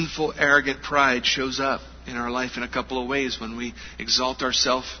 sinful, arrogant pride shows up in our life in a couple of ways. When we exalt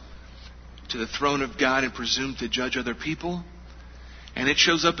ourselves to the throne of God and presume to judge other people. And it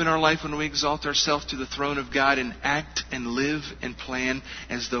shows up in our life when we exalt ourselves to the throne of God and act and live and plan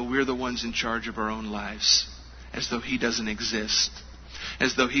as though we're the ones in charge of our own lives. As though He doesn't exist.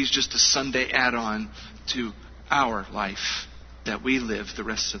 As though He's just a Sunday add-on to our life that we live the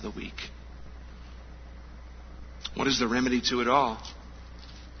rest of the week. What is the remedy to it all?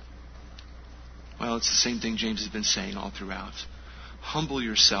 Well, it's the same thing James has been saying all throughout. Humble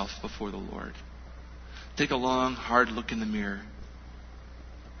yourself before the Lord. Take a long, hard look in the mirror.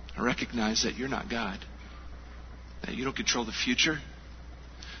 And recognize that you're not God. That you don't control the future.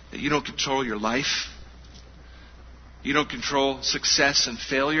 That you don't control your life. You don't control success and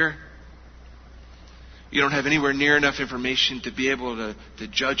failure. You don't have anywhere near enough information to be able to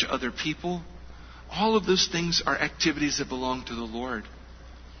judge other people. All of those things are activities that belong to the Lord.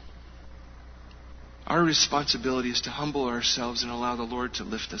 Our responsibility is to humble ourselves and allow the Lord to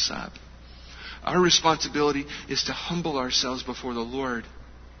lift us up. Our responsibility is to humble ourselves before the Lord.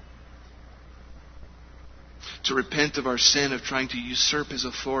 To repent of our sin of trying to usurp His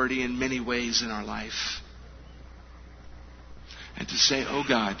authority in many ways in our life. And to say, oh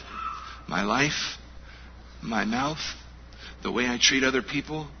God, my life, my mouth, the way I treat other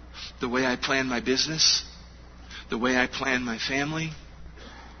people, the way I plan my business, the way I plan my family,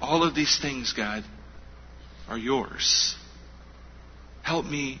 all of these things, God, are yours. Help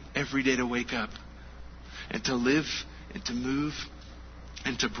me every day to wake up and to live and to move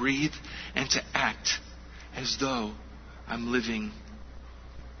and to breathe and to act as though I'm living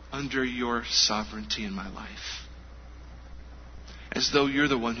under your sovereignty in my life. As though you're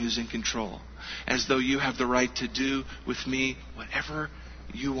the one who's in control. As though you have the right to do with me whatever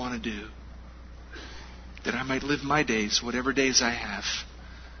you want to do. That I might live my days, whatever days I have,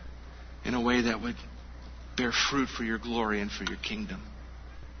 in a way that would bear fruit for your glory and for your kingdom.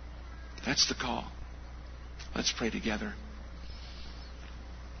 That's the call. Let's pray together.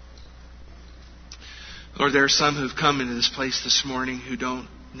 Lord, there are some who've come into this place this morning who don't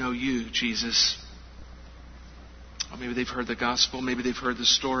know you, Jesus. Or maybe they've heard the gospel, maybe they've heard the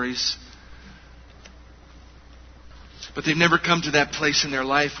stories. But they've never come to that place in their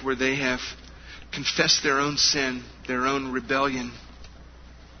life where they have confessed their own sin, their own rebellion.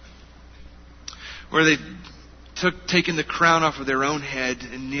 Where they've taken the crown off of their own head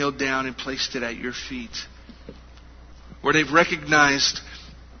and kneeled down and placed it at your feet. Where they've recognized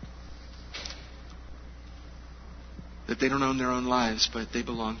that they don't own their own lives, but they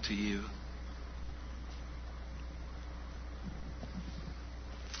belong to you.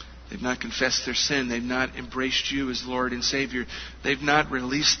 They've not confessed their sin. They've not embraced you as Lord and Savior. They've not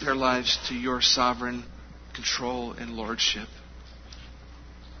released their lives to your sovereign control and lordship.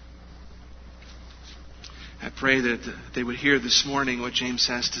 I pray that they would hear this morning what James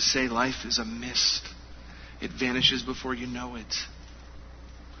has to say. Life is a mist. It vanishes before you know it.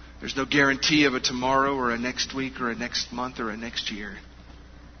 There's no guarantee of a tomorrow or a next week or a next month or a next year.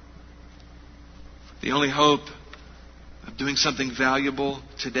 The only hope of doing something valuable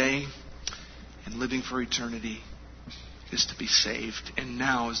today and living for eternity is to be saved. And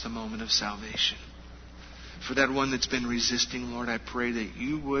now is the moment of salvation. For that one that's been resisting, Lord, I pray that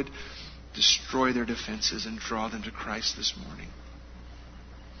you would destroy their defenses and draw them to Christ this morning.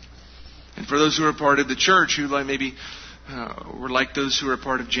 And for those who are part of the church, who maybe were like those who are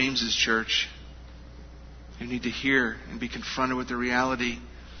part of James's church, who need to hear and be confronted with the reality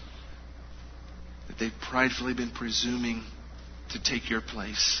that they've pridefully been presuming to take your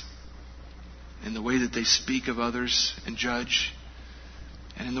place in the way that they speak of others and judge,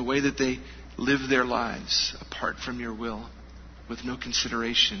 and in the way that they live their lives apart from your will, with no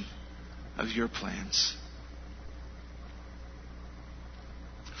consideration of your plans.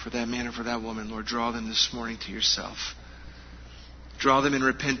 For that man or for that woman, Lord, draw them this morning to yourself. Draw them in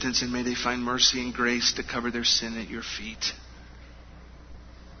repentance, and may they find mercy and grace to cover their sin at your feet.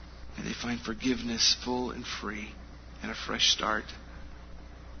 and they find forgiveness full and free and a fresh start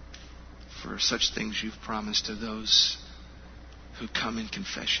for such things you've promised to those who come in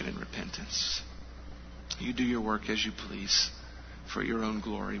confession and repentance. You do your work as you please. For your own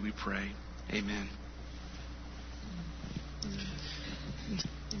glory, we pray. Amen.